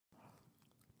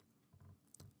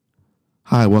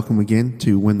Hi, welcome again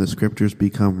to When the Scriptures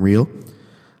Become Real,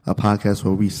 a podcast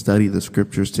where we study the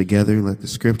Scriptures together and let the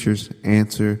Scriptures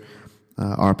answer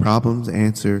our problems,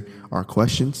 answer our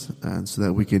questions, so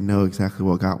that we can know exactly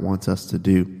what God wants us to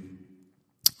do.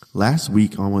 Last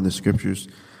week on When the Scriptures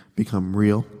Become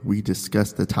Real, we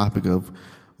discussed the topic of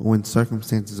when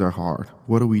circumstances are hard.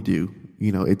 What do we do?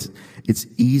 You know, it's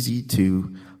easy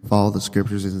to follow the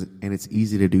Scriptures, and it's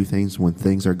easy to do things when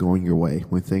things are going your way,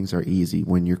 when things are easy,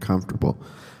 when you're comfortable.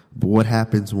 But what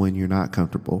happens when you're not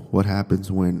comfortable? What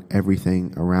happens when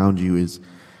everything around you is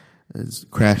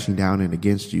crashing down and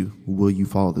against you? Will you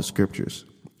follow the Scriptures?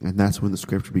 And that's when the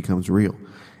Scripture becomes real.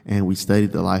 And we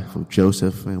studied the life of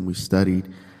Joseph, and we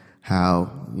studied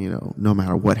how, no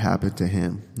matter what happened to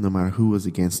him, no matter who was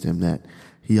against him, that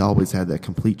he always had that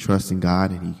complete trust in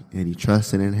God, and he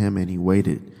trusted in him, and he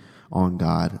waited on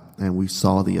God. And we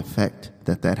saw the effect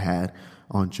that had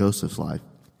on Joseph's life.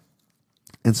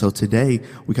 And so today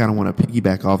we kind of want to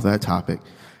piggyback off that topic.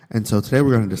 And so today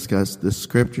we're going to discuss the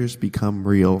Scriptures become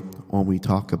real when we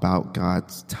talk about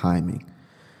God's timing.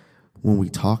 When we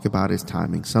talk about his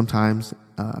timing, sometimes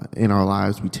in our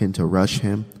lives we tend to rush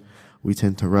him. We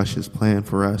tend to rush his plan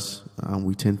for us.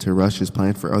 We tend to rush his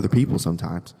plan for other people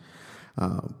sometimes.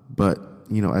 But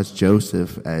as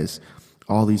Joseph, as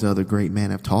all these other great men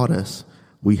have taught us,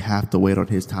 we have to wait on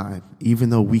his time. Even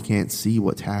though we can't see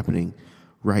what's happening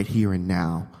right here and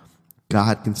now,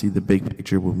 God can see the big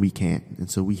picture when we can't.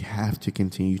 And so we have to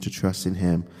continue to trust in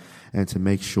him and to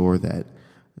make sure that,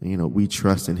 we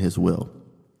trust in his will.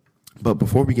 But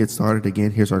before we get started,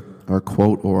 again, here's our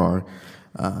quote or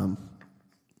our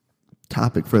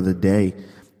topic for the day,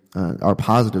 our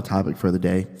positive topic for the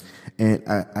day. And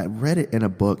I read it in a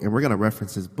book, and we're going to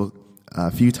reference this book a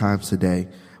few times today,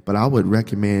 but I would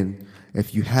recommend,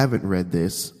 if you haven't read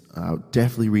this,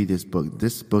 definitely read this book.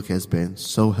 This book has been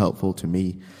so helpful to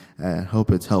me, and I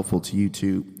hope it's helpful to you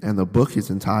too. And the book is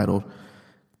entitled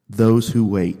Those Who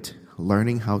Wait,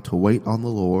 Learning How to Wait on the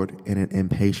Lord in an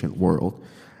Impatient World.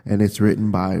 And it's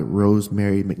written by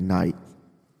Rosemary McKnight.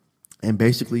 And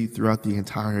basically throughout the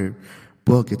entire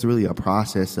book, it's really a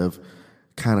process of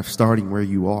kind of starting where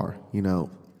you are.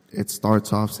 It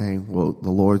starts off saying, well, the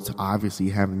Lord's obviously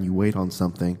having you wait on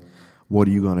something. What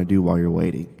are you going to do while you're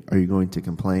waiting? Are you going to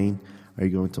complain? Are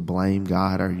you going to blame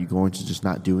God? Are you going to just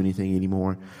not do anything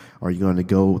anymore? Are you going to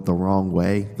go the wrong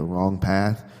way, the wrong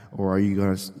path? Or are you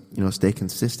going to, stay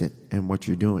consistent in what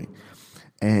you're doing?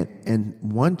 And in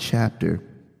one chapter,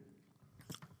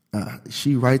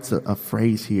 she writes a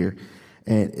phrase here,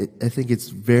 and I think it's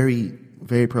very,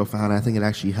 very profound. I think it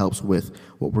actually helps with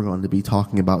what we're going to be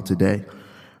talking about today.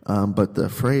 But the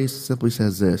phrase simply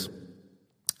says this: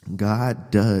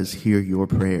 God does hear your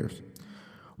prayers.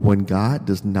 When God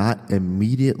does not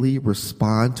immediately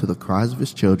respond to the cries of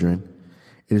his children,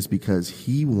 it is because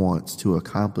he wants to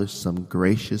accomplish some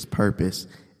gracious purpose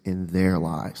in their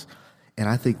lives. And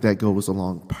I think that goes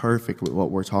along perfect with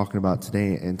what we're talking about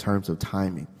today in terms of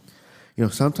timing.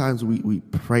 Sometimes we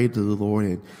pray to the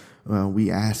Lord, and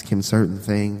we ask him certain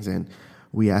things, and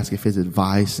we ask if his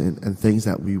advice and things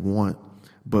that we want.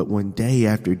 But when day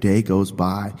after day goes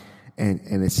by,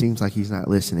 and it seems like he's not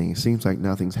listening, it seems like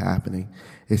nothing's happening,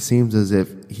 it seems as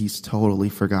if he's totally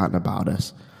forgotten about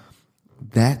us,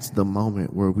 that's the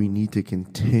moment where we need to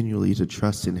continually to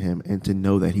trust in him and to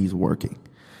know that he's working.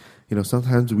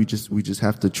 Sometimes we just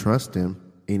have to trust him,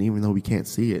 and even though we can't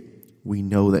see it, we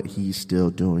know that he's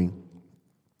still doing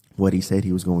what he said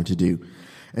he was going to do.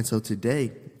 And so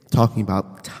today, talking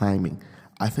about timing,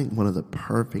 I think one of the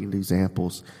perfect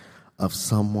examples of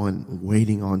someone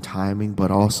waiting on timing,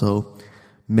 but also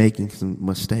making some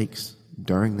mistakes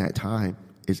during that time,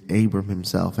 is Abram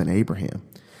himself and Abraham.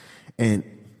 And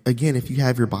again, if you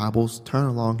have your Bibles, turn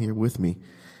along here with me.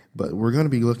 But we're going to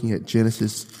be looking at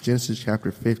Genesis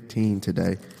chapter 15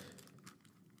 today.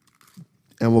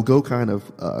 And we'll go kind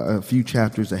of a few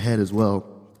chapters ahead as well.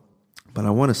 But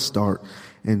I want to start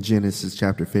in Genesis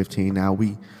chapter 15. Now,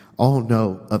 we all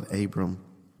know of Abram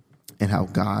and how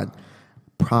God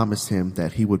promised him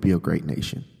that he would be a great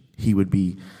nation. He would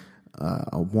be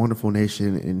a wonderful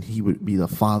nation, and he would be the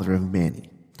father of many.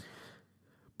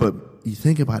 But you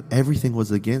think about everything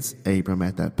was against Abram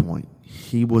at that point.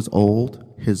 He was old.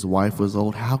 His wife was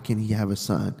old. How can he have a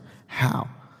son? How?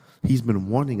 He's been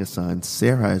wanting a son.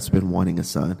 Sarah has been wanting a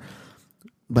son.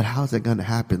 But how's that going to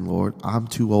happen, Lord? I'm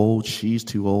too old. She's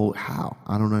too old. How?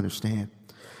 I don't understand.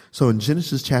 So in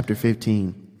Genesis chapter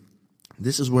 15,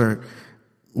 this is where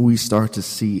we start to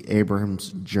see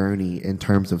Abraham's journey in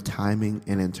terms of timing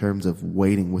and in terms of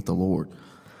waiting with the Lord.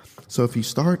 So if you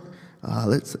start,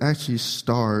 let's actually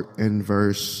start in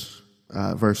verse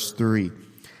 3.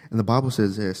 And the Bible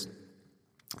says this: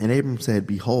 And Abram said,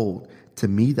 Behold, to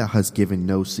me thou hast given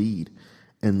no seed,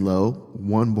 and lo,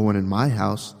 one born in my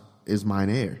house is mine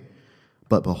heir.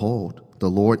 But behold, the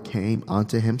Lord came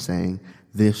unto him, saying,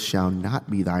 This shall not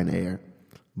be thine heir,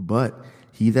 but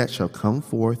he that shall come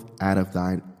forth out of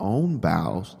thine own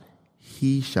bowels,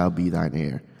 he shall be thine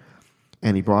heir.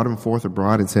 And he brought him forth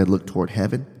abroad and said, Look toward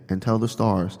heaven, and tell the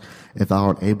stars, if thou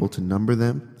art able to number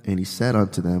them. And he said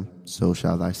unto them, So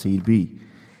shall thy seed be.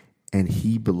 And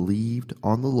he believed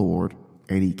on the Lord,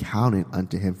 and he counted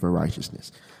unto him for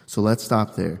righteousness. So let's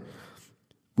stop there.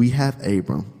 We have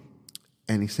Abram,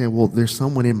 and he's saying, well, there's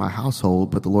someone in my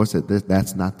household, but the Lord said,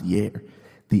 that's not the heir.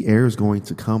 The heir is going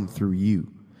to come through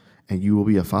you, and you will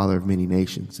be a father of many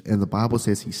nations. And the Bible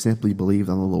says he simply believed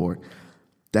on the Lord.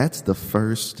 That's the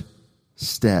first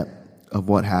step of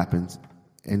what happens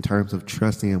in terms of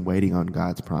trusting and waiting on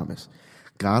God's promise.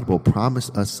 God will promise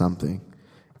us something,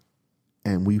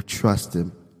 and we trust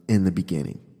him in the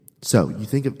beginning. So you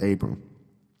think of Abram.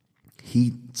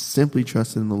 He simply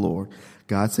trusted in the Lord.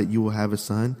 God said, you will have a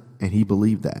son, and he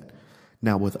believed that.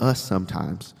 Now with us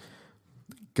sometimes,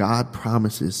 God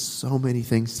promises so many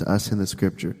things to us in the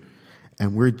scripture,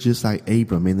 and we're just like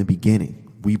Abram in the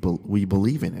beginning. We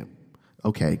believe in him.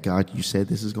 Okay, God, you said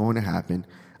this is going to happen.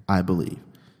 I believe.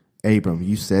 Abram,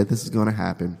 you said this is going to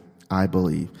happen. I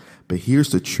believe. But here's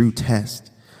the true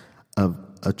test of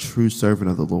a true servant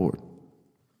of the Lord.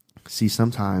 See,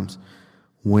 sometimes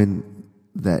when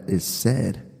that is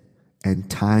said and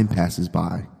time passes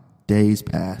by, days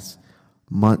pass,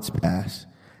 months pass,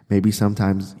 maybe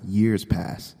sometimes years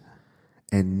pass,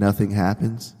 and nothing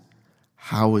happens,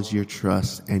 how is your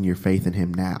trust and your faith in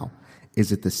him now?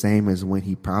 Is it the same as when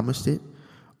he promised it,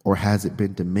 or has it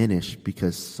been diminished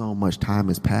because so much time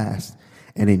has passed,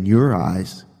 and in your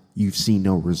eyes, you've seen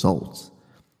no results?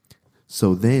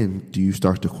 So then, do you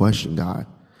start to question God?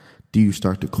 Do you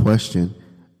start to question,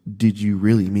 did you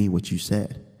really mean what you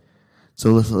said?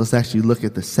 So let's actually look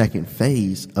at the second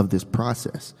phase of this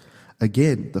process.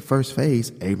 Again, the first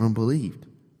phase, Abram believed.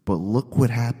 But look what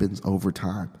happens over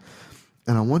time.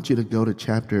 And I want you to go to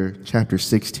chapter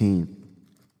 16,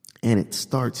 and it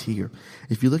starts here.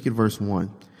 If you look at verse 1,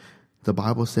 the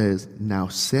Bible says, Now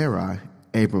Sarai,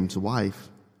 Abram's wife,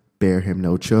 bare him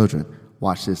no children.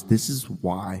 Watch this. This is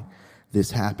why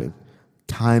this happened.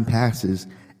 Time passes,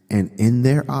 and in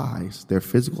their eyes, their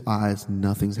physical eyes,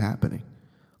 nothing's happening.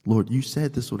 Lord, you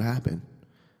said this would happen.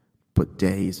 But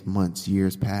days, months,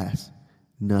 years pass.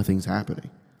 Nothing's happening.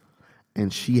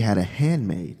 And she had a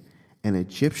handmaid, an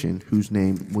Egyptian, whose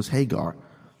name was Hagar.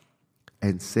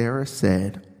 And Sarah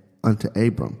said unto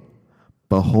Abram,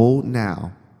 Behold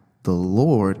now, the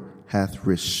Lord hath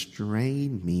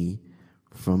restrained me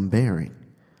from bearing.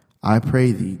 I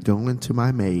pray thee, go unto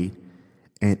my maid,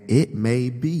 and it may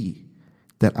be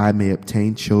that I may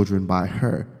obtain children by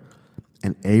her.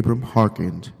 And Abram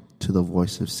hearkened to the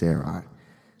voice of Sarai.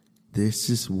 This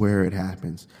is where it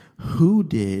happens. Who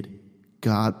did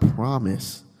God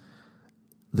promise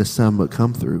the son would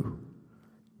come through?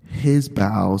 His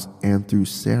bowels and through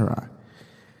Sarai.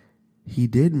 He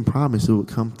didn't promise it would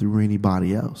come through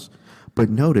anybody else. But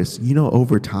notice,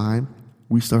 over time,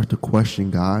 we start to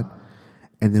question God,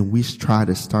 and then we try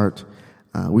to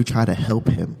help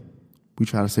him. We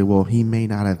try to say, well, he may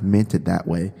not have meant it that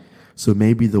way, so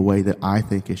maybe the way that I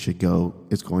think it should go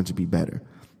is going to be better.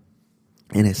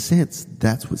 In a sense,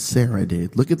 that's what Sarah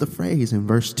did. Look at the phrase in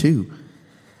verse 2.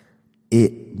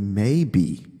 It may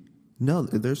be. No,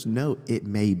 there's no it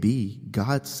may be.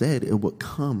 God said it would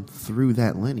come through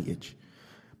that lineage.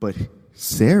 But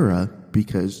Sarah,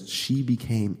 because she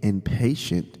became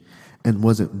impatient and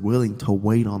wasn't willing to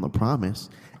wait on the promise,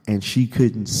 and she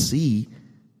couldn't see,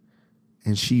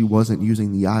 and she wasn't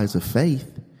using the eyes of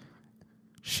faith,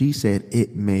 she said,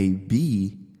 it may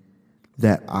be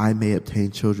that I may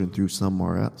obtain children through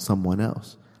someone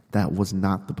else. That was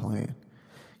not the plan.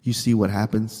 You see what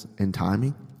happens in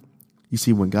timing? You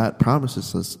see, when God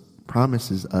promises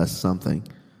us something,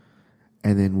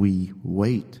 and then we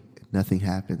wait, nothing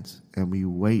happens, and we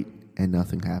wait, and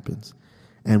nothing happens,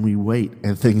 and we wait,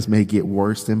 and things may get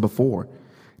worse than before.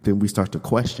 Then we start to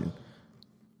question.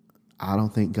 I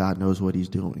don't think God knows what he's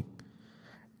doing.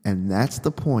 And that's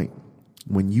the point.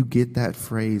 When you get that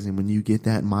phrase and when you get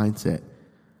that mindset,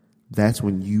 that's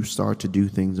when you start to do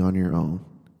things on your own.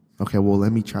 Okay, well,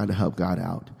 let me try to help God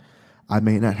out. I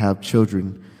may not have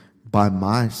children by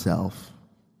myself,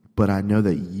 but I know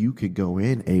that you could go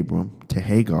in, Abram, to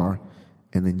Hagar,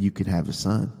 and then you could have a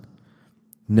son.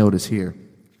 Notice here,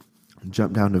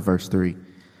 jump down to verse 3.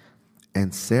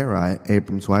 And Sarai,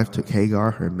 Abram's wife, took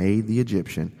Hagar, her maid, the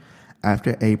Egyptian,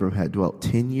 after Abram had dwelt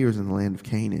 10 years in the land of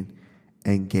Canaan,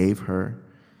 and gave her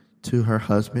to her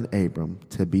husband Abram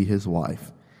to be his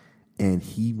wife. And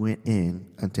he went in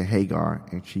unto Hagar,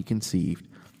 and she conceived.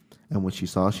 And when she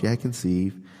saw she had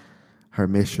conceived, her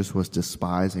mistress was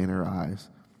despised in her eyes.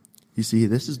 You see,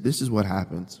 this is what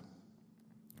happens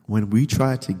when we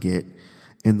try to get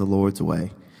in the Lord's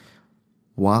way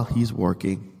while he's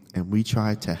working, and we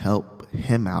try to help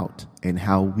him out and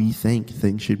how we think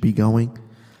things should be going.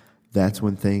 That's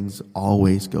when things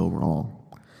always go wrong.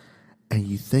 And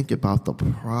you think about the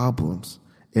problems.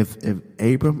 If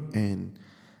Abram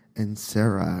and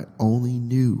Sarai only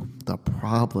knew the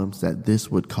problems that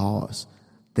this would cause,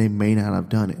 they may not have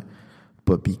done it.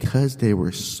 But because they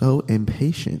were so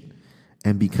impatient,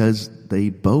 and because they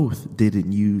both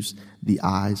didn't use the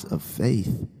eyes of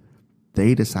faith,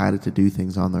 they decided to do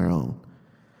things on their own.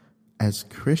 As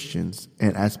Christians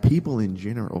and as people in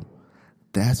general,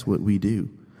 that's what we do.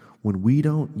 When we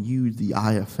don't use the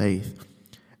eye of faith,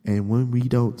 and when we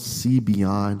don't see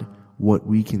beyond what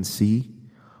we can see,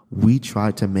 we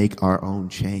try to make our own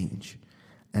change.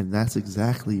 And that's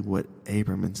exactly what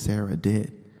Abram and Sarah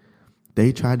did.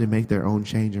 They tried to make their own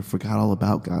change and forgot all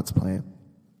about God's plan.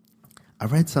 I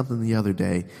read something the other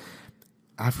day.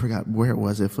 I forgot where it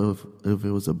was, if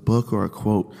it was a book or a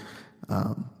quote,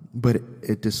 but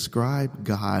it described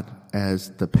God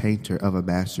as the painter of a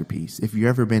masterpiece. If you've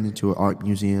ever been into an art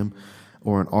museum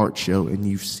or an art show and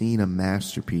you've seen a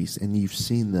masterpiece and you've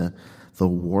seen the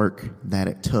work that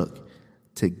it took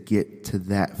to get to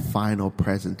that final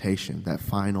presentation, that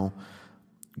final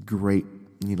great,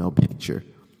 picture,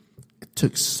 it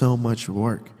took so much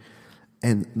work.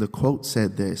 And the quote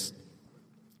said this: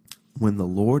 when the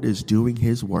Lord is doing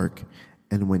his work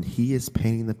and when he is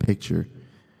painting the picture,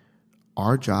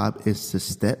 our job is to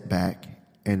step back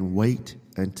and wait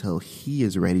until he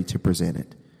is ready to present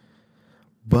it.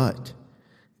 But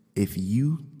if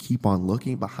you keep on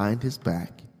looking behind his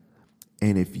back,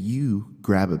 and if you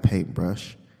grab a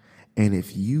paintbrush, and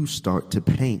if you start to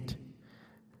paint,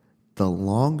 the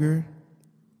longer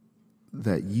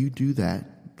that you do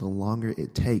that, the longer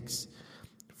it takes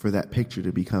for that picture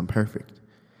to become perfect.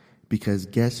 Because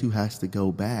guess who has to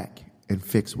go back and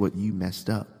fix what you messed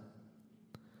up?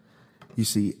 You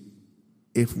see,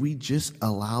 if we just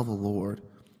allow the Lord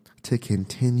to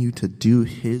continue to do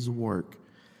his work,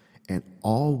 and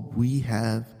all we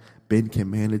have been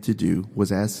commanded to do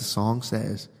was, as the song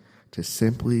says, to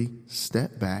simply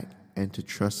step back and to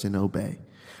trust and obey.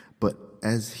 But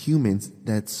as humans,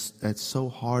 that's so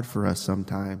hard for us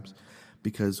sometimes,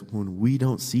 because when we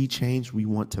don't see change, we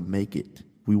want to make it.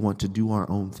 We want to do our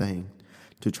own thing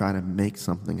to try to make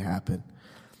something happen.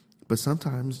 But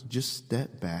sometimes just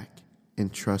step back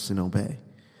and trust and obey.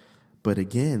 But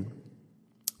again,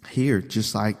 here,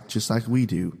 just like we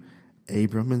do,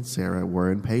 Abram and Sarah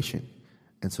were impatient,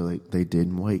 and so they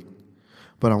didn't wait.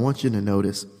 But I want you to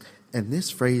notice, and this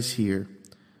phrase here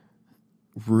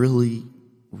really,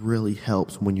 really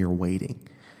helps when you're waiting,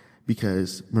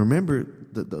 because remember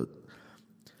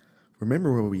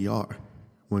remember where we are.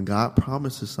 When God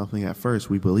promises something at first,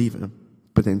 we believe him,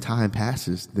 but then time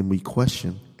passes, then we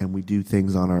question and we do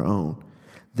things on our own.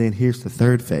 Then here's the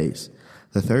third phase.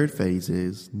 The third phase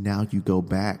is now you go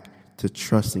back to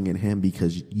trusting in him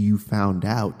because you found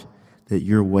out that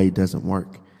your way doesn't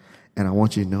work. And I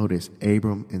want you to notice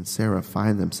Abram and Sarah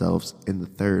find themselves in the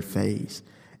third phase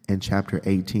in chapter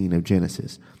 18 of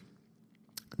Genesis.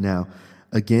 Now,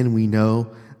 again, we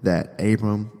know that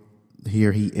Abram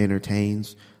here, he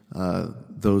entertains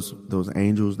those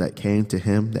angels that came to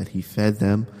him, that he fed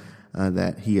them,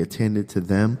 that he attended to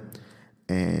them.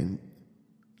 And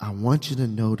I want you to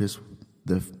notice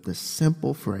the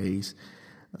simple phrase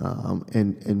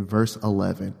in verse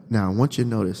 11. Now, I want you to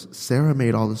notice Sarah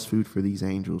made all this food for these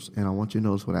angels, and I want you to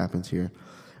notice what happens here.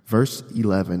 Verse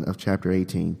 11 of chapter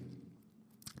 18.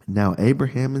 Now,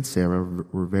 Abraham and Sarah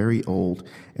were very old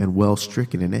and well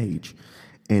stricken in age,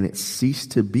 and it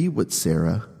ceased to be with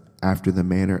Sarah after the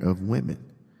manner of women.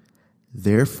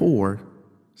 Therefore,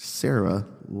 Sarah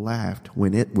laughed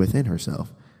within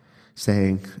herself,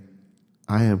 saying,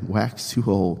 I am waxed too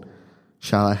old.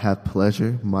 Shall I have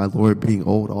pleasure, my Lord being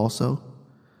old also?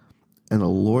 And the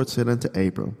Lord said unto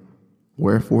Abram,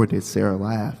 Wherefore did Sarah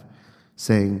laugh,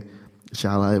 saying,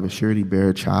 Shall I of a surety bear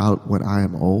a child when I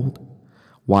am old?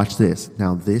 Watch this.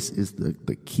 Now, this is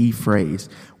the key phrase.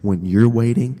 When you're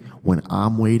waiting, when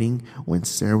I'm waiting, when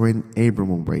Sarah and Abram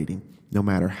were waiting, no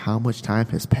matter how much time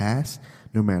has passed,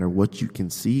 no matter what you can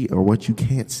see or what you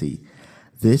can't see,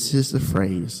 this is the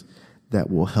phrase that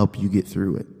will help you get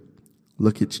through it.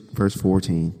 Look at verse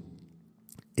 14.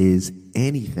 Is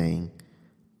anything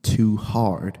too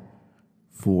hard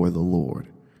for the Lord?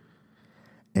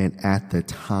 And at the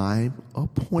time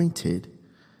appointed,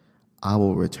 I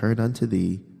will return unto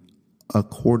thee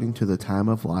according to the time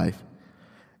of life,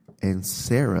 and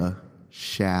Sarah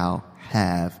shall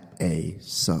have a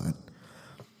son.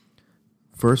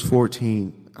 Verse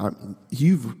 14,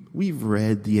 we've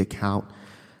read the account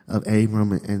of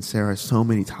Abram and Sarah so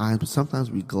many times, but sometimes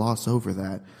we gloss over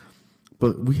that.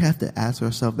 But we have to ask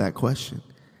ourselves that question.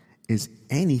 Is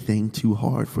anything too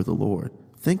hard for the Lord?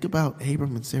 Think about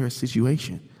Abram and Sarah's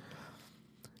situation.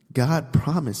 God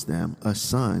promised them a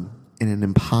son in an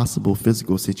impossible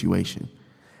physical situation.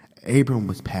 Abram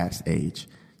was past age.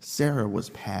 Sarah was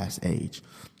past age.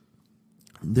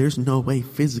 There's no way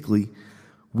physically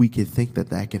we could think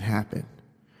that can happen.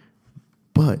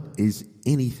 But is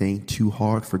anything too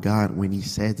hard for God when he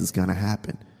says it's going to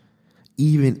happen?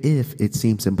 Even if it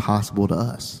seems impossible to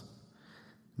us?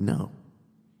 No.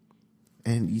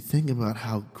 And you think about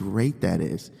how great that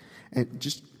is. And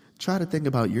just try to think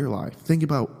about your life. Think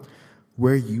about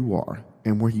where you are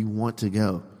and where you want to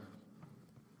go.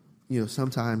 You know,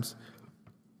 sometimes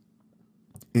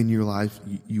in your life,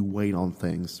 you wait on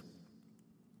things.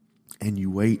 And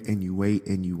you wait and you wait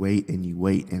and you wait and you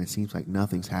wait, and it seems like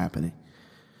nothing's happening.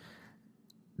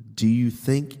 Do you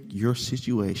think your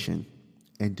situation,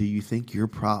 and do you think your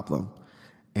problem,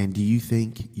 and do you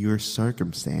think your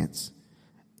circumstance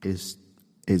is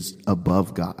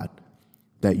above God?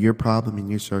 That your problem and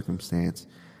your circumstance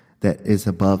that is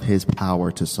above his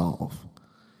power to solve?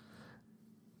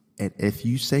 And if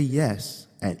you say yes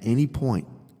at any point,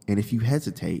 and if you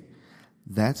hesitate,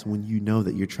 that's when you know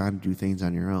that you're trying to do things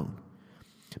on your own.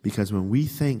 Because when we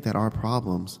think that our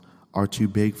problems are too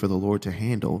big for the Lord to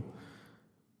handle,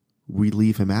 we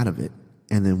leave him out of it.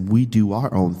 And then we do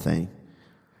our own thing.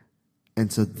 And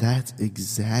so that's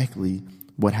exactly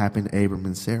what happened to Abram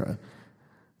and Sarah.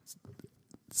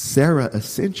 Sarah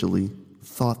essentially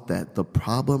thought that the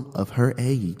problem of her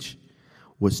age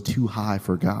was too high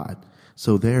for God.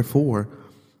 So therefore,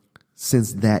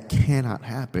 since that cannot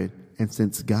happen, and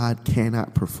since God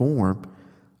cannot perform,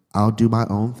 I'll do my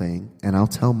own thing, and I'll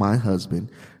tell my husband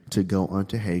to go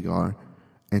unto Hagar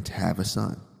and to have a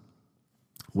son,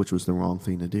 which was the wrong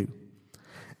thing to do.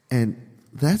 And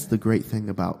that's the great thing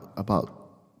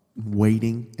about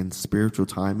waiting and spiritual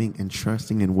timing and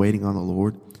trusting and waiting on the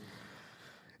Lord,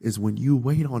 is when you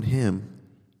wait on him,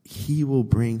 he will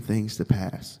bring things to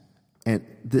pass. And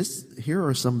here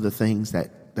are some of the things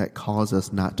that cause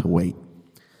us not to wait.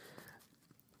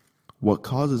 What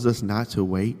causes us not to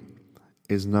wait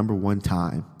is, number one,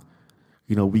 time.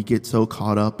 You know, we get so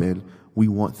caught up in we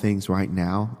want things right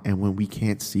now, and when we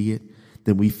can't see it,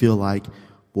 then we feel like,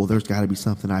 well, there's got to be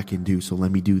something I can do, so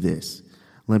let me do this.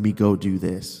 Let me go do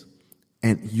this.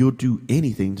 And you'll do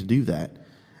anything to do that.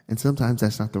 And sometimes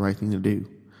that's not the right thing to do.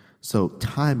 So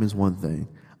time is one thing.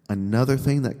 Another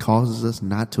thing that causes us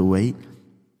not to wait,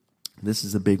 this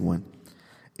is a big one,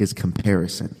 is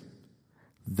comparison.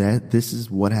 This is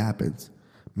what happens.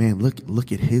 Man,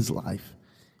 look at his life.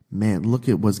 Man, look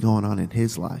at what's going on in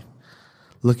his life.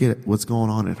 Look at what's going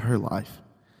on in her life.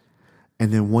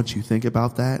 And then once you think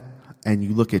about that, and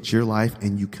you look at your life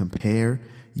and you compare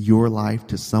your life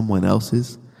to someone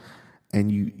else's,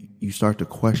 and you start to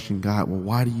question God, well,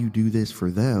 why do you do this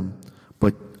for them,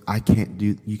 but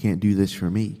you can't do this for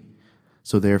me?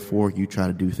 So therefore, you try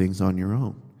to do things on your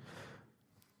own.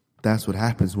 That's what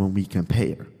happens when we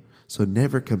compare. So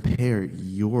never compare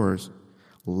yours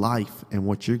life and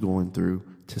what you're going through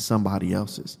to somebody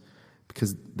else's,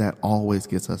 because that always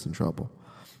gets us in trouble.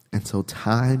 And so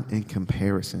time and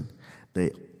comparison,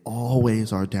 they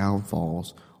always are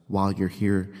downfalls while you're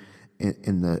here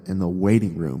in the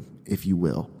waiting room, if you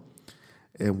will.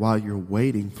 And while you're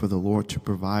waiting for the Lord to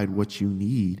provide what you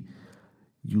need,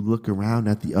 you look around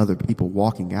at the other people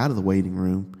walking out of the waiting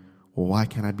room. Well, why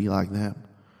can't I be like them?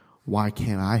 Why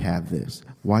can't I have this?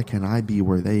 Why can't I be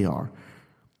where they are?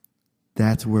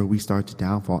 That's where we start to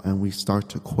downfall, and we start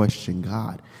to question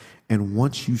God. And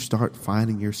once you start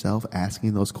finding yourself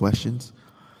asking those questions,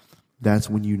 that's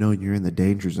when you know you're in the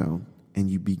danger zone, and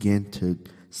you begin to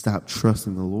stop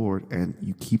trusting the Lord, and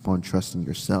you keep on trusting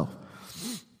yourself.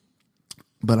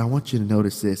 But I want you to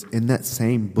notice this. In that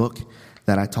same book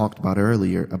that I talked about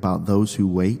earlier about those who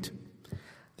wait,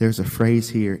 there's a phrase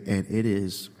here, and it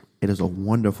is a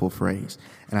wonderful phrase.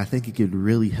 And I think it could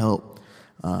really help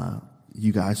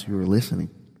you guys who are listening.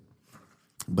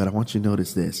 But I want you to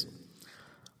notice this.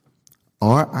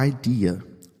 Our idea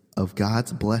of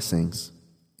God's blessings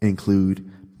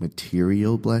include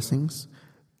material blessings,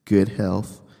 good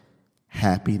health,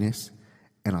 happiness,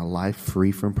 and a life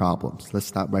free from problems. Let's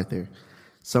stop right there.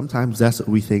 Sometimes that's what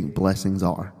we think blessings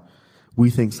are. We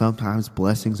think sometimes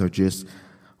blessings are just,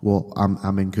 well,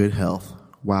 I'm in good health.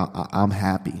 Wow, I'm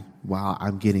happy. wow,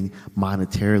 I'm getting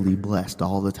monetarily blessed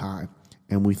all the time.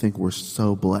 And we think we're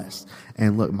so blessed.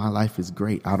 And look, my life is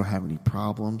great. I don't have any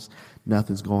problems.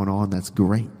 Nothing's going on. That's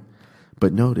great.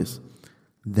 But notice,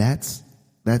 that's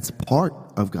part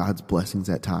of God's blessings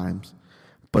at times.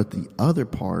 But the other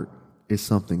part is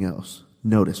something else.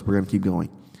 Notice, we're going to keep going.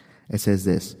 It says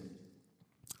this: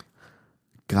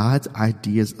 God's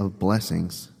ideas of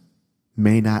blessings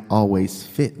may not always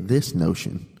fit this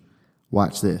notion.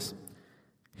 Watch this.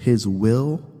 His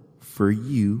will for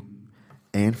you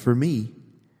and for me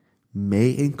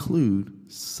may include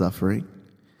suffering.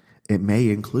 It may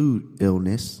include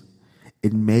illness.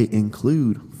 It may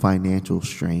include financial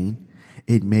strain.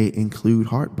 It may include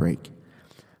heartbreak.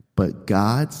 But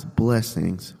God's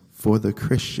blessings for the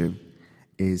Christian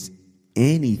is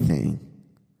anything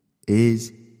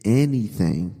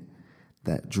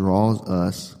that draws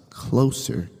us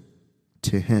closer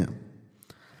to Him.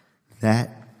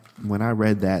 That, when I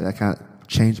read that, that kind of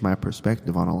changed my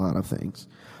perspective on a lot of things.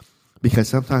 Because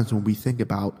sometimes when we think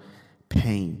about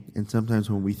pain, and sometimes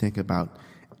when we think about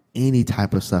any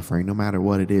type of suffering, no matter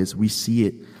what it is, we see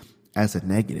it as a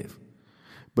negative.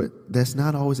 But that's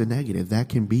not always a negative. That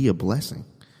can be a blessing.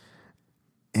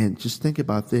 And just think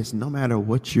about this. No matter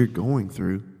what you're going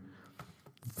through,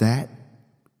 that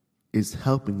is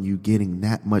helping you getting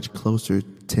that much closer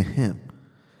to Him.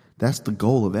 That's the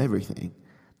goal of everything.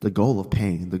 The goal of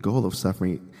pain, the goal of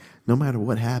suffering. No matter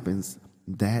what happens,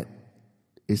 that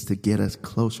is to get us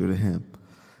closer to Him.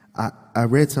 I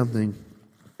read something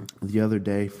the other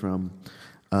day from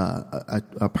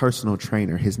a personal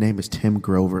trainer. His name is Tim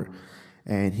Grover.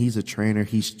 And he's a trainer.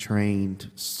 He's trained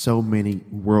so many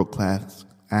world-class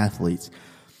athletes.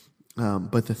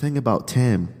 But the thing about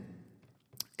Tim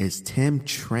is Tim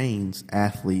trains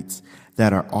athletes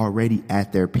that are already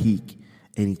at their peak,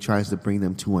 and he tries to bring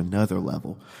them to another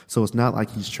level. So it's not like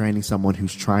he's training someone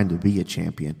who's trying to be a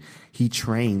champion. He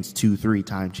trains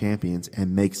 2-3-time champions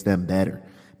and makes them better,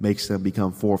 makes them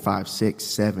become 4, 5, 6,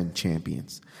 7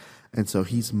 champions. And so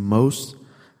he's most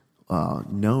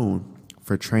known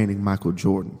for training Michael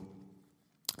Jordan.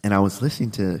 And I was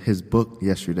listening to his book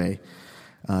yesterday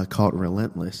called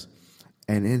Relentless.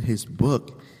 And in his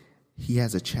book, he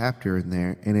has a chapter in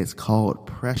there, and it's called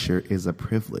Pressure is a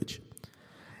Privilege.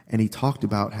 And he talked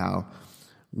about how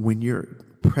when you're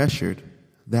pressured,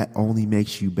 that only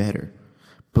makes you better.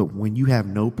 But when you have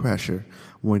no pressure,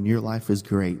 when your life is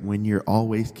great, when you're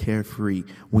always carefree,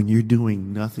 when you're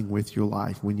doing nothing with your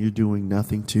life, when you're doing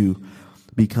nothing to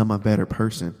become a better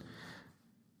person,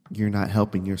 you're not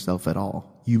helping yourself at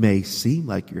all. You may seem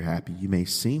like you're happy. You may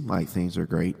seem like things are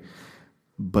great,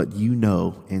 but you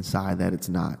know inside that it's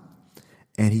not.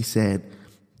 And he said,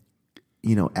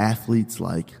 you know, athletes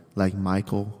like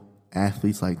Michael,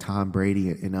 athletes like Tom Brady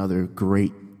and other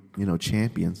great, you know,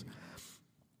 champions,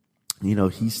 you know,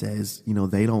 he says, you know,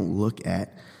 they don't look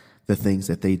at the things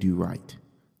that they do right.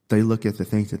 They look at the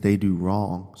things that they do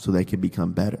wrong so they can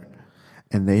become better.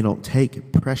 And they don't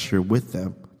take pressure with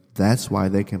them. That's why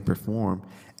they can perform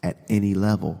at any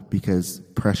level, because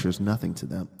pressure is nothing to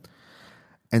them.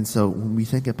 And so when we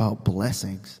think about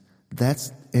blessings,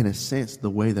 that's in a sense the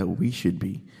way that we should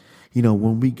be. You know,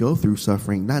 when we go through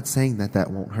suffering, not saying that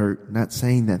that won't hurt, not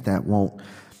saying that that won't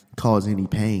cause any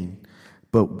pain,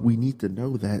 but we need to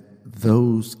know that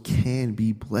those can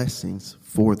be blessings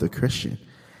for the Christian.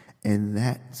 And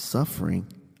that suffering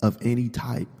of any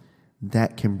type,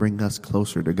 that can bring us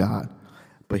closer to God.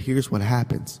 But here's what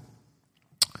happens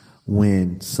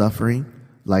when suffering,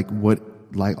 like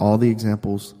all the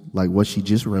examples, like what she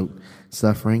just wrote,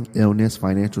 suffering, illness,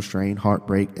 financial strain,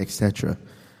 heartbreak, etc.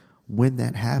 When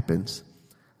that happens,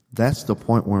 that's the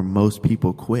point where most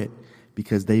people quit,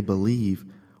 because they believe,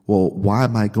 well, why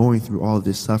am I going through all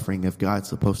this suffering if God's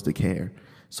supposed to care?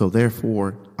 So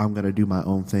therefore, I'm going to do my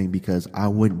own thing because I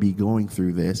wouldn't be going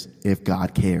through this if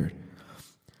God cared.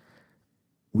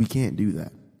 We can't do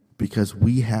that, because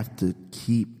we have to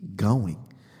keep going,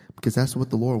 because that's what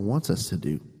the Lord wants us to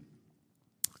do.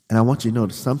 And I want you to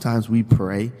notice, sometimes we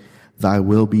pray, thy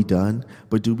will be done,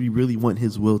 but do we really want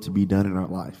His will to be done in our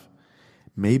life?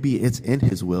 Maybe it's in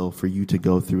His will for you to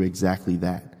go through exactly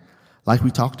that. Like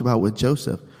we talked about with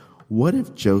Joseph. What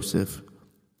if Joseph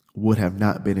would have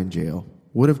not been in jail?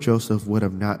 What if Joseph would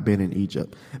have not been in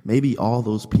Egypt? Maybe all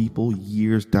those people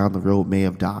years down the road may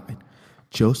have died.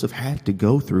 Joseph had to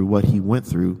go through what he went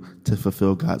through to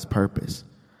fulfill God's purpose.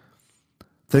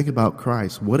 Think about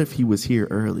Christ. What if He was here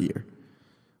earlier?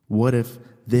 What if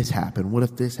this happened? What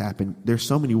if this happened? There's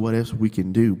so many what ifs we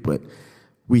can do, but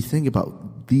we think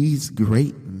about these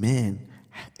great men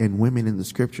and women in the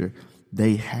scripture.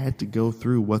 They had to go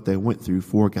through what they went through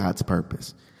for God's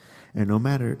purpose. And no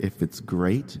matter if it's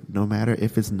great, no matter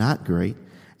if it's not great,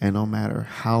 and no matter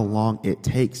how long it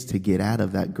takes to get out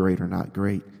of that great or not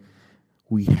great,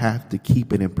 we have to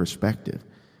keep it in perspective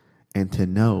and to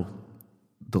know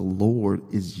the Lord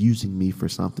is using me for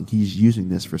something. He's using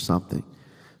this for something.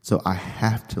 So I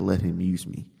have to let him use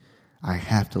me. I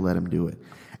have to let him do it.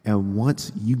 And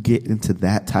once you get into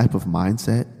that type of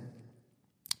mindset,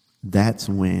 that's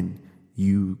when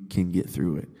you can get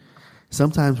through it.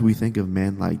 Sometimes we think of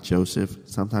men like Joseph.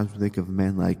 Sometimes we think of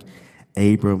men like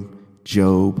Abram,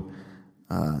 Job,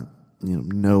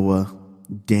 Noah,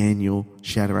 Daniel,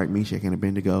 Shadrach, Meshach, and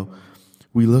Abednego.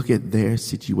 We look at their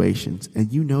situations,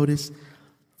 and you notice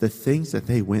the things that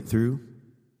they went through,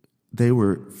 they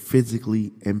were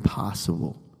physically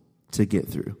impossible to get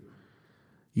through.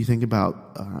 You think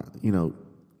about,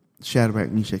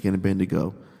 Shadrach, Meshach, and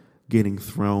Abednego getting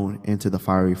thrown into the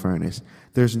fiery furnace.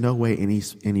 There's no way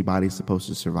anybody's supposed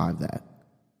to survive that.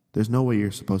 There's no way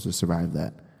you're supposed to survive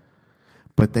that.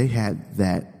 But they had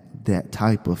that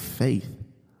type of faith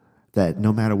that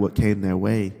no matter what came their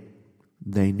way,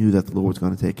 they knew that the Lord was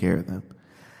going to take care of them.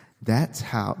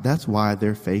 That's why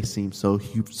their faith seemed so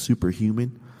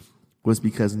superhuman, was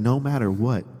because no matter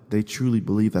what, they truly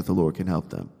believe that the Lord can help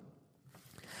them.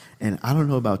 And I don't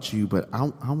know about you, but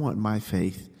I want my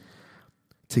faith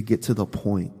to get to the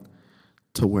point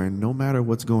to where no matter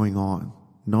what's going on,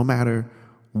 no matter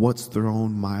what's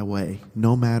thrown my way,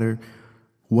 no matter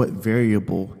what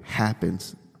variable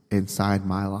happens inside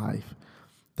my life,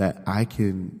 that I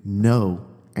can know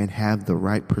and have the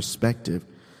right perspective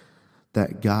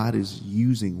that God is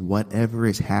using whatever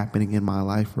is happening in my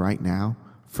life right now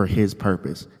for his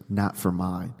purpose, not for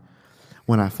mine.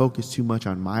 When I focus too much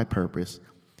on my purpose,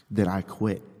 then I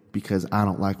quit because I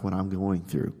don't like what I'm going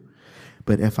through.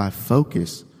 But if I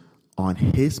focus on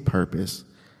his purpose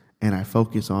and I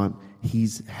focus on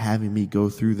he's having me go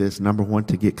through this, number one,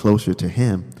 to get closer to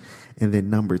him, and then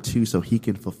number two, so he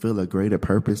can fulfill a greater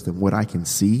purpose than what I can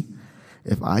see,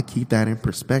 if I keep that in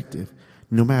perspective,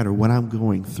 no matter what I'm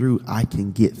going through, I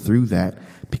can get through that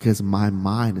because my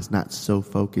mind is not so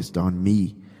focused on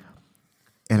me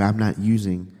and I'm not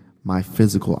using my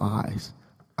physical eyes.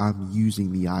 I'm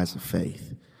using the eyes of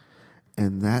faith.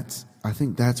 And I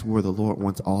think that's where the Lord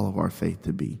wants all of our faith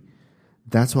to be.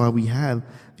 That's why we have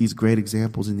these great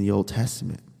examples in the Old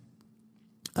Testament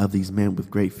of these men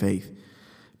with great faith.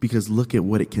 Because look at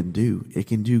what it can do. It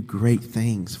can do great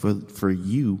things for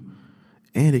you,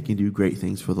 and it can do great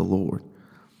things for the Lord.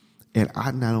 And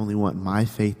I not only want my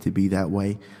faith to be that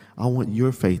way, I want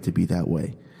your faith to be that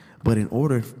way. But in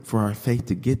order for our faith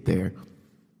to get there,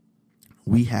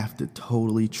 we have to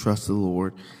totally trust the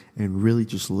Lord and really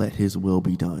just let his will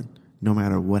be done, no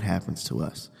matter what happens to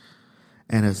us.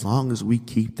 And as long as we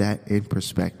keep that in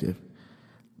perspective,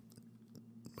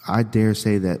 I dare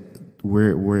say that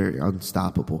we're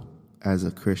unstoppable as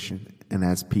a Christian and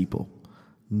as people.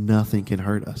 Nothing can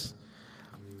hurt us.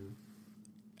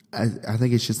 I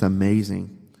think it's just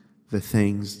amazing the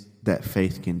things that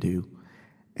faith can do.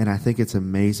 And I think it's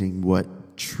amazing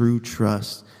what true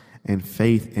trust and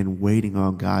faith and waiting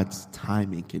on God's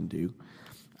timing can do.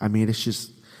 I mean,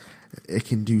 it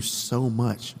can do so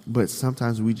much, but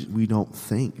sometimes we don't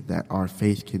think that our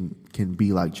faith can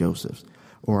be like Joseph's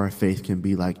or our faith can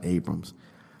be like Abram's.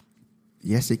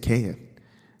 Yes, it can.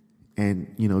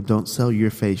 And, don't sell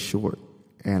your faith short.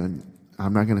 And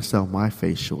I'm not going to sell my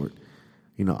faith short.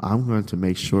 I'm going to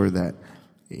make sure that,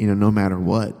 no matter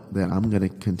what, that I'm going to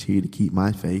continue to keep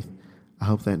my faith. I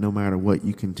hope that no matter what,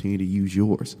 you continue to use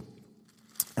yours.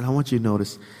 And I want you to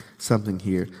notice something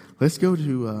here. Let's go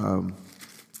to,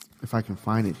 if I can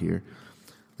find it here,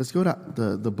 let's go to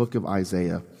the book of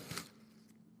Isaiah.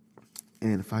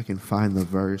 And if I can find the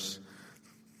verse,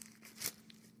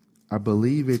 I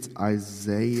believe it's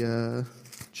Isaiah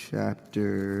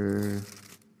chapter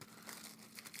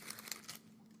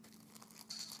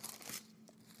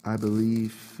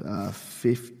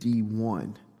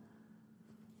 51.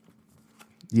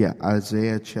 Yeah,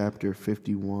 Isaiah chapter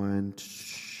 51.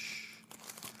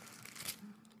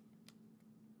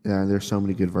 Yeah, there's so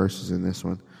many good verses in this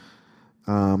one.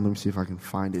 Let me see if I can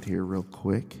find it here real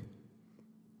quick.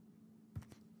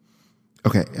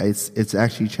 Okay, it's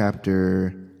actually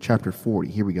chapter 40.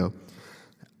 Here we go.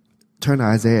 Turn to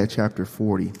Isaiah chapter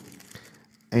 40.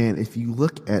 And if you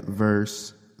look at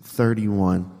verse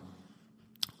 31,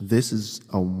 this is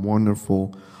a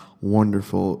wonderful,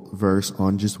 wonderful verse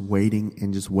on just waiting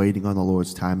on the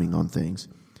Lord's timing on things.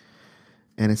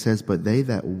 And it says, "But they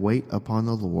that wait upon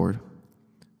the Lord,"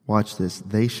 watch this,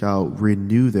 "they shall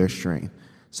renew their strength."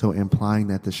 So implying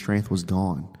that the strength was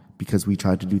gone because we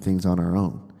tried to do things on our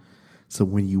own. So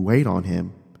when you wait on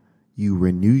him, you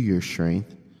renew your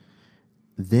strength.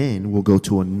 Then we'll go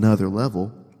to another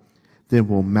level. Then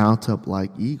we'll mount up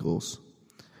like eagles.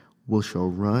 We shall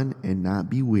run and not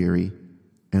be weary,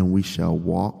 and we shall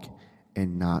walk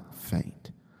and not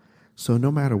faint. So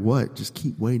no matter what, just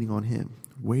keep waiting on him,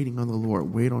 waiting on the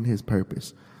Lord, wait on his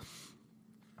purpose.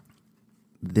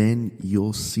 Then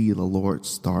you'll see the Lord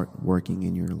start working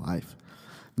in your life.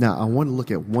 Now, I want to look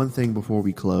at one thing before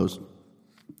we close.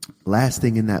 Last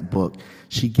thing in that book,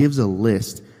 she gives a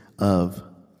list of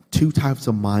 2 types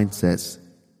of mindsets.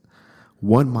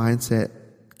 One mindset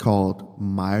called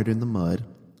mired in the mud,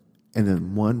 and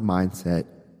then one mindset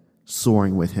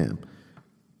soaring with him.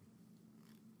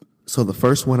 So the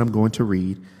first one I'm going to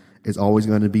read is always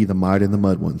going to be the mired in the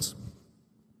mud ones.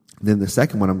 Then the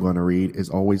second one I'm going to read is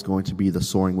always going to be the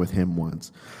soaring with him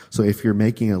ones. So if you're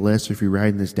making a list, or if you're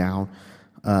writing this down,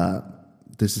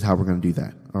 this is how we're going to do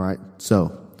that. All right.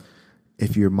 So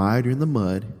if you're mired in the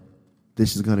mud,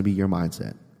 this is going to be your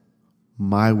mindset.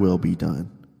 My will be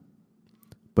done.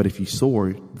 But if you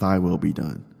soar, thy will be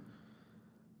done.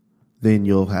 Then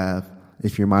you'll have,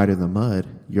 if you're mired in the mud,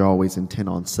 you're always intent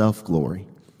on self-glory.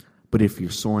 But if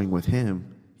you're soaring with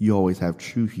him, you always have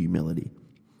true humility.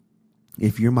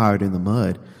 If you're mired in the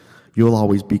mud, you'll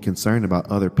always be concerned about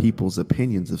other people's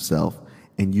opinions of self,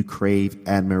 and you crave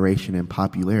admiration and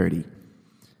popularity.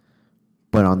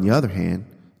 But on the other hand,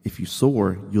 if you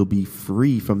soar, you'll be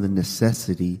free from the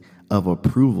necessity of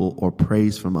approval or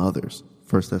praise from others.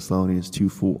 1 Thessalonians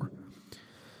 2:4.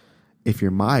 If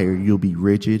you're mired, you'll be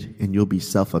rigid and you'll be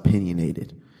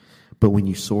self-opinionated. But when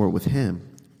you soar with him,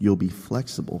 you'll be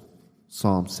flexible.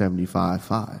 Psalm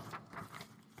 75:5.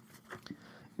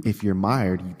 If you're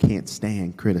mired, you can't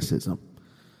stand criticism.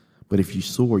 But if you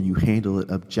soar, you handle it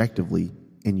objectively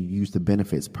and you use the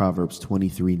benefits. Proverbs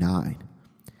 23:9.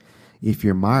 If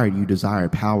you're mired, you desire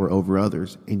power over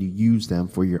others and you use them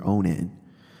for your own end.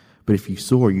 But if you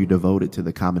soar, you devote it to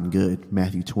the common good.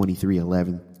 Matthew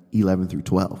 23:11 through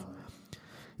 12.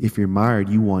 If you're mired,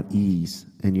 you want ease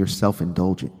and you're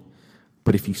self-indulgent.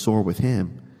 But if you soar with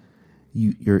him,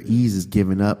 your ease is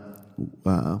given up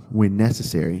when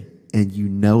necessary, and you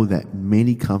know that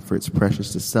many comforts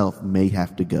precious to self may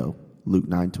have to go. Luke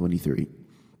 9:23.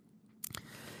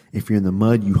 If you're in the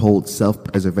mud, you hold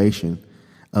self-preservation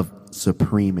of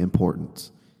supreme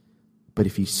importance. But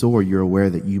if you soar, you're aware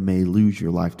that you may lose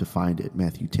your life to find it.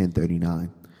 Matthew 10:39.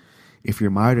 If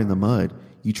you're mired in the mud,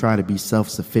 you try to be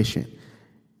self-sufficient.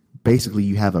 Basically,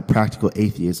 you have a practical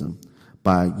atheism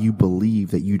by you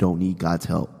believe that you don't need God's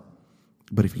help.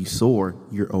 But if you soar,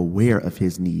 you're aware of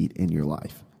his need in your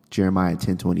life. Jeremiah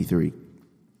 10:23.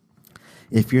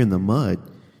 If you're in the mud,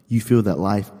 you feel that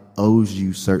life owes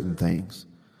you certain things.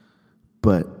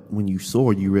 But when you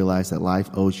soar, you realize that life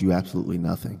owes you absolutely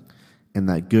nothing. And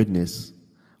that goodness,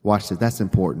 watch this, that's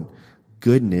important.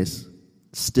 Goodness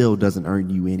still doesn't earn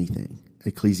you anything.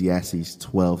 Ecclesiastes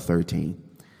 12:13.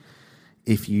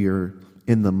 If you're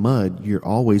in the mud, you're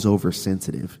always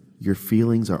oversensitive. Your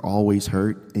feelings are always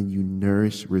hurt and you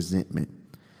nourish resentment.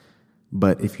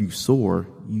 But if you soar,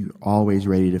 you're always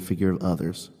ready to forgive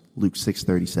others. Luke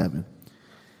 6:37.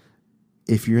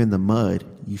 If you're in the mud,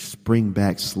 you spring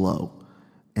back slow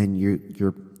and you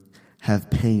have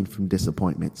pain from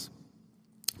disappointments.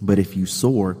 But if you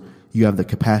soar, you have the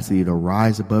capacity to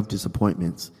rise above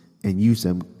disappointments and use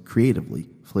them creatively.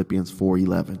 Philippians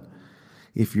 4:11.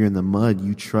 If you're in the mud,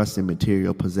 you trust in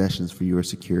material possessions for your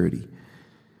security.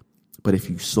 But if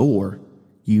you soar,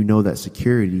 you know that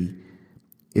security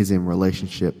is in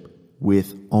relationship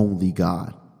with only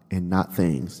God and not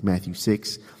things. Matthew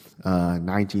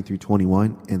 6:19 through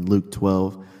 21 and Luke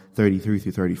 12:33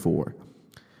 through 34.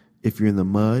 If you're in the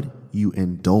mud, you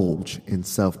indulge in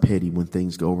self-pity when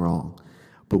things go wrong.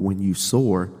 But when you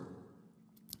soar,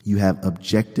 you have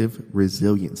objective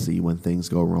resiliency when things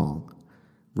go wrong.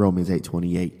 Romans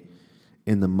 8:28.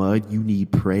 In the mud, you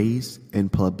need praise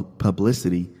and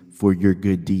publicity for your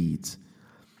good deeds.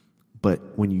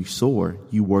 But when you soar,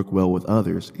 you work well with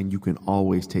others and you can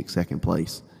always take second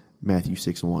place. Matthew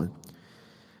 6:1.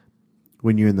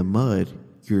 When you're in the mud,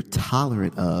 you're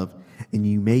tolerant of and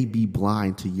you may be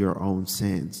blind to your own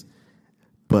sins.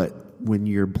 But when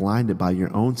you're blinded by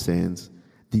your own sins,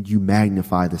 then you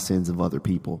magnify the sins of other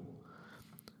people.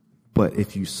 But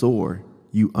if you soar,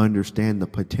 you understand the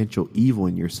potential evil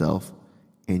in yourself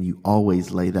and you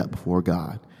always lay that before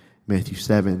God. Matthew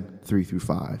 7:3 through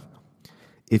 5.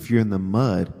 If you're in the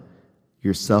mud,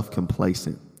 you're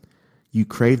self-complacent. You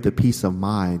crave the peace of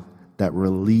mind that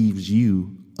relieves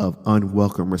you of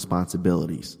unwelcome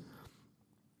responsibilities.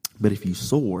 But if you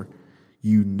soar,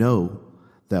 you know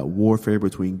that warfare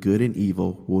between good and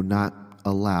evil will not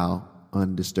allow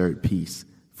undisturbed peace.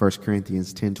 1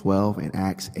 Corinthians 10:12 and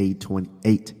Acts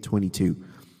 8:22.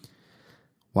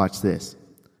 Watch this.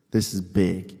 This is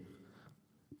big.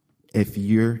 If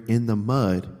you're in the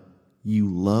mud, you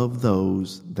love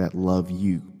those that love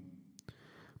you.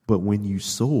 But when you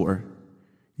soar,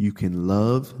 you can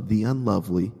love the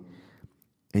unlovely,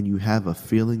 and you have a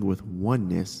feeling with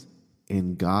oneness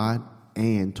in God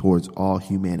and towards all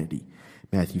humanity.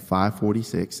 Matthew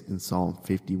 5:46 and Psalm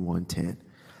 51:10.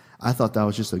 I thought that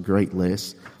was just a great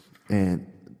list, and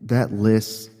that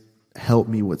list helped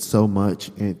me with so much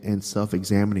in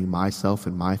self-examining myself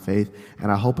and my faith,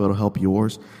 and I hope it'll help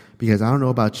yours, because I don't know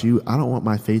about you, I don't want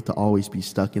my faith to always be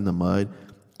stuck in the mud.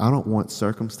 I don't want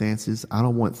circumstances, I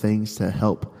don't want things to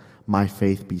help my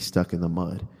faith be stuck in the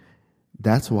mud.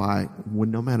 That's why,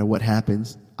 no matter what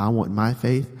happens, I want my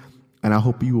faith, and I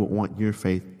hope you will want your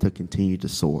faith to continue to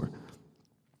soar.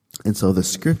 And so the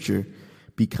scripture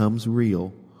becomes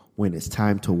real when it's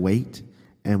time to wait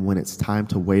and when it's time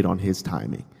to wait on his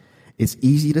timing. It's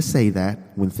easy to say that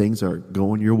when things are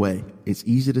going your way. It's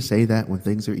easy to say that when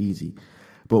things are easy.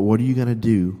 But what are you going to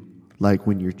do like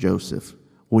when you're Joseph?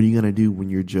 What are you going to do when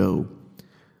you're Job?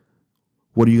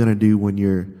 What are you going to do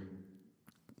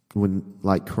when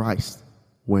like Christ,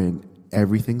 when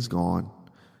everything's gone,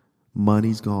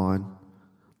 money's gone,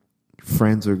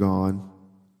 friends are gone,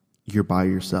 you're by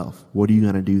yourself? What are you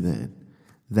going to do then?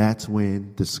 That's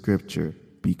when the scripture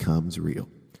becomes real.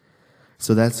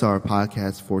 So that's our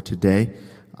podcast for today.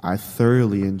 I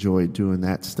thoroughly enjoyed doing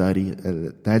that study.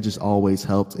 That just always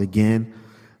helps. Again,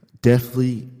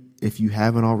 definitely, if you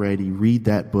haven't already, read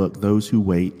that book, Those Who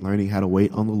Wait, Learning How to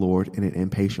Wait on the Lord in an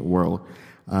Impatient World,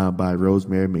 by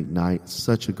Rosemary McKnight.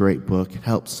 Such a great book. It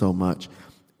helps so much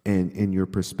in your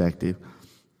perspective.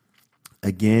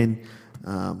 Again,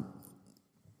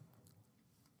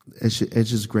 it's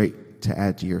just great to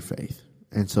add to your faith.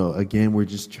 And so, again, we're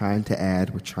just trying to add,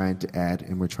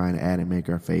 and make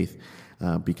our faith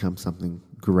become something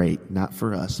great, not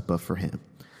for us, but for him.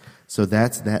 So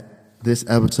that's this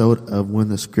episode of When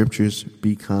the Scriptures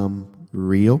Become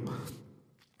Real.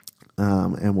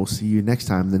 And we'll see you next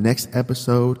time. The next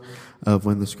episode of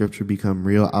When the Scripture Become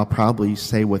Real, I'll probably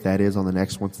say what that is on the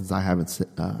next one since I haven't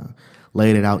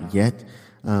laid it out yet.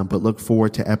 But look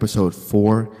forward to episode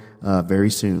 4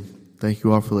 very soon. Thank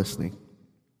you all for listening.